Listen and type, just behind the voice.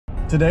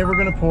Today we're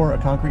going to pour a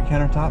concrete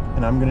countertop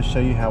and I'm going to show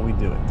you how we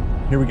do it.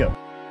 Here we go.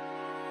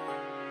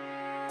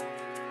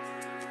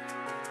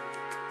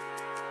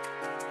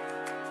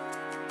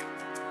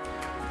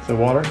 So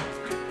water,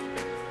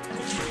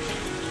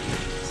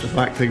 so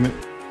black pigment.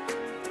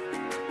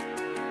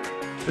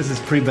 This is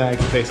pre-bagged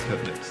base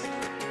coat mix.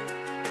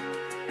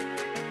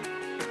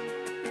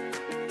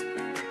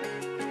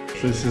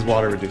 So this is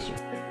water reducer.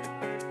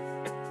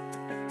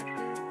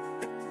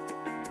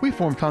 We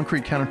form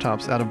concrete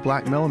countertops out of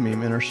black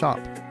melamine in our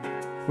shop.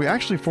 We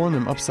actually form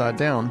them upside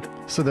down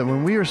so that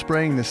when we are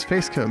spraying this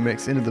face coat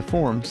mix into the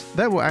forms,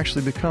 that will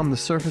actually become the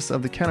surface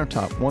of the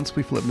countertop once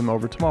we flip them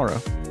over tomorrow.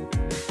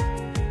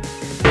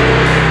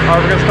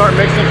 Alright, we're going to start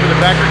mixing for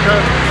the backer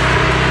coat.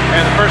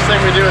 And the first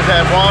thing we do is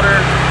add water,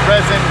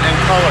 resin, and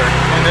color,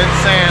 and then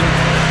sand,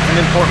 and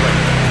then Portland,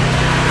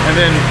 and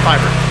then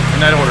fiber, in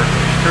that order.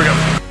 Here we go.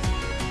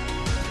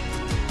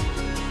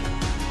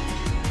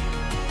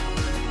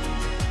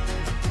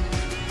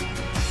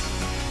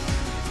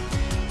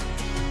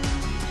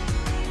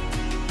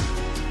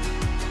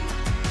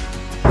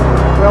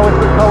 We always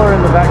put color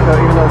in the back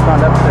coat even though it's not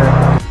necessary.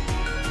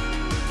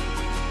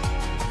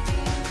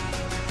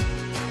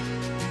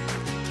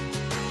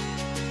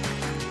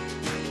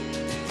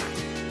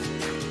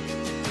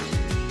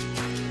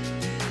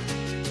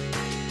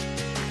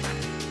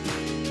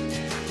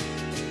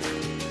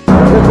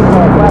 This is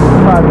plastic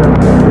fiber.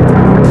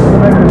 It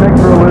makes the mix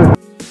real loose.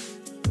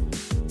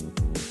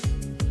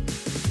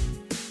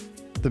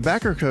 The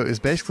backer coat is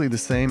basically the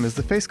same as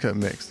the face coat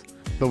mix,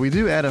 but we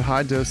do add a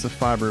high dose of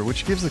fiber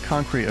which gives the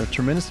concrete a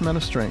tremendous amount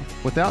of strength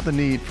without the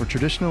need for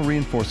traditional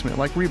reinforcement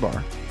like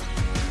rebar.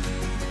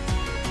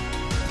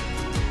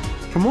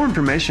 For more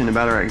information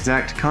about our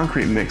exact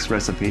concrete mix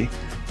recipe,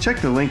 check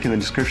the link in the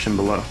description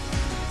below.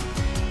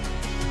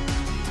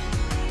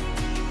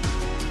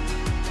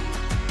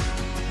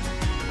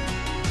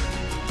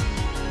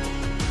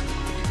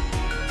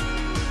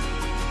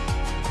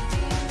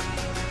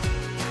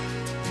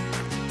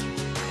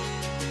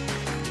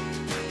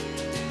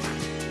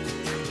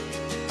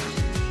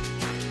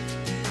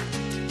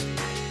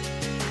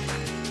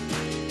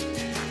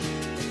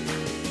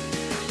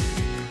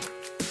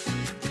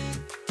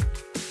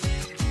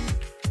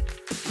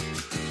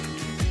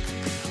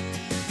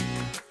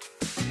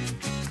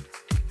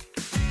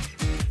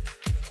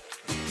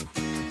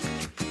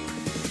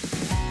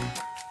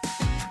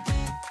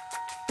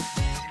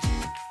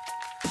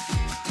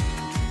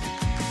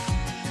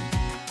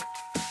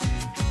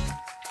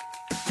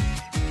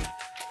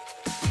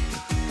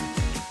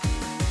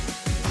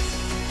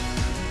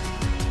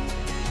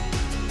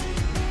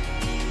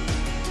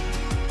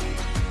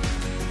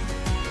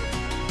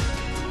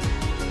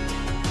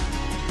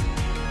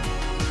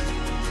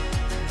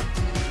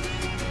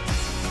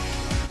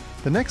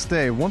 The next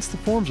day, once the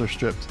forms are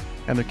stripped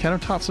and the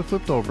countertops are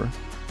flipped over,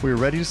 we are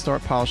ready to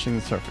start polishing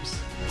the surface.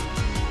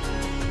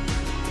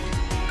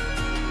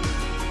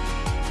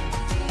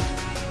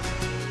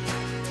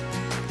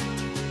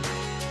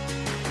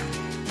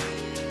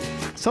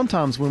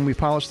 Sometimes when we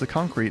polish the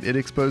concrete, it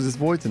exposes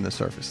voids in the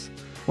surface.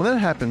 When that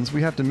happens,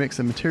 we have to mix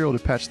a material to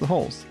patch the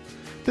holes.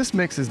 This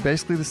mix is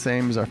basically the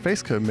same as our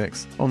face coat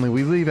mix, only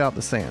we leave out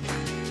the sand.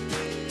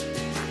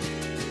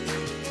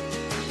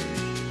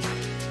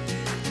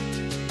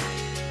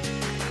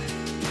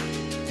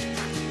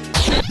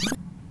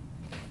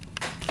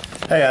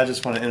 Hey, I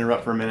just want to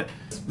interrupt for a minute.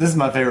 This is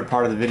my favorite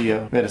part of the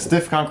video. We had a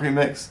stiff concrete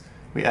mix,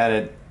 we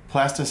added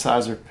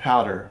plasticizer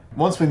powder.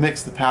 Once we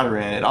mixed the powder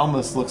in, it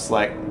almost looks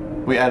like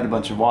we added a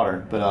bunch of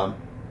water, but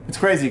it's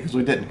crazy because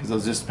we didn't, because it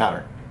was just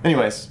powder.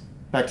 Anyways,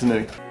 back to the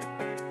movie.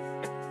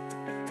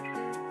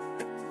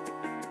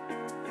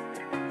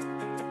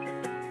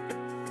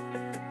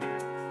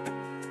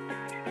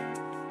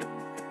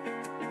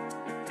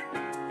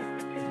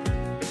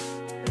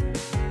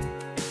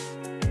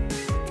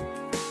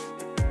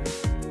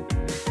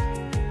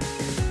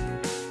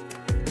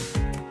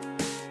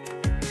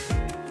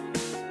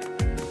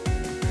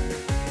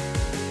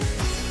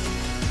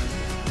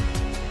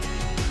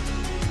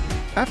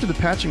 After the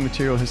patching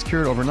material has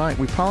cured overnight,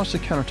 we polish the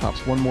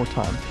countertops one more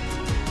time.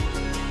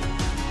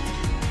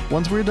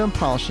 Once we're done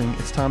polishing,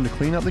 it's time to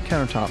clean up the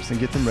countertops and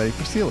get them ready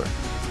for sealer.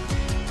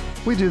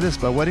 We do this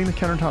by wetting the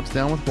countertops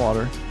down with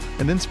water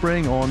and then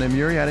spraying on a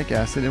muriatic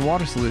acid and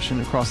water solution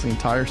across the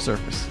entire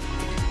surface.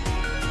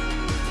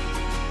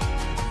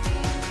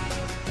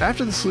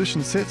 After the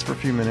solution sits for a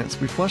few minutes,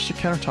 we flush the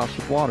countertops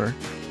with water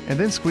and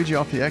then squeegee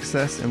off the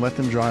excess and let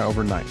them dry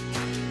overnight.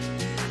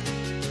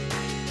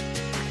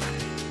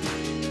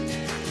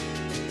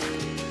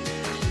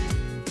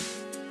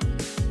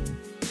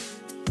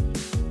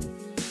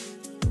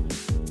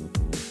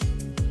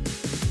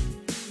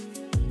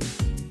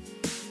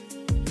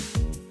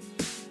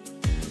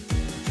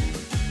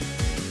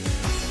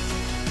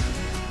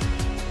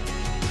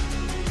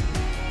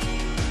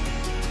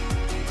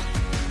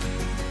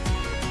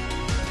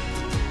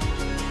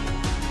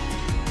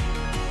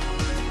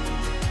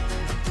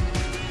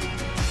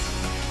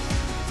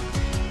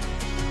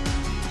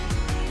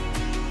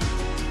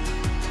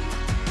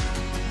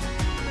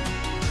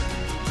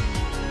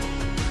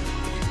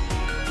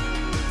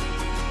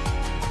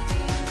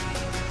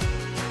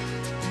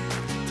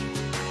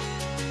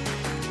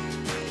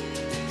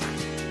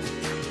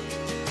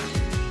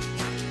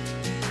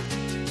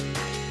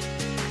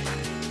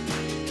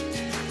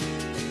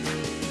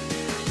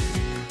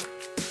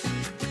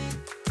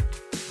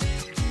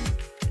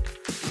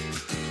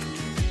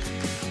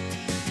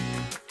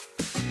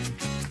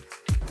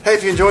 Hey,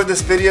 if you enjoyed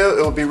this video,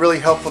 it would be really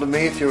helpful to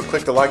me if you would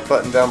click the like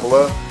button down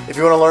below. If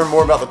you want to learn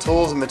more about the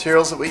tools and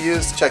materials that we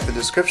use, check the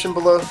description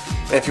below.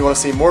 And if you want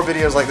to see more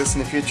videos like this in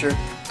the future,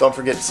 don't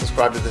forget to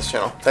subscribe to this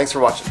channel. Thanks for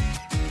watching.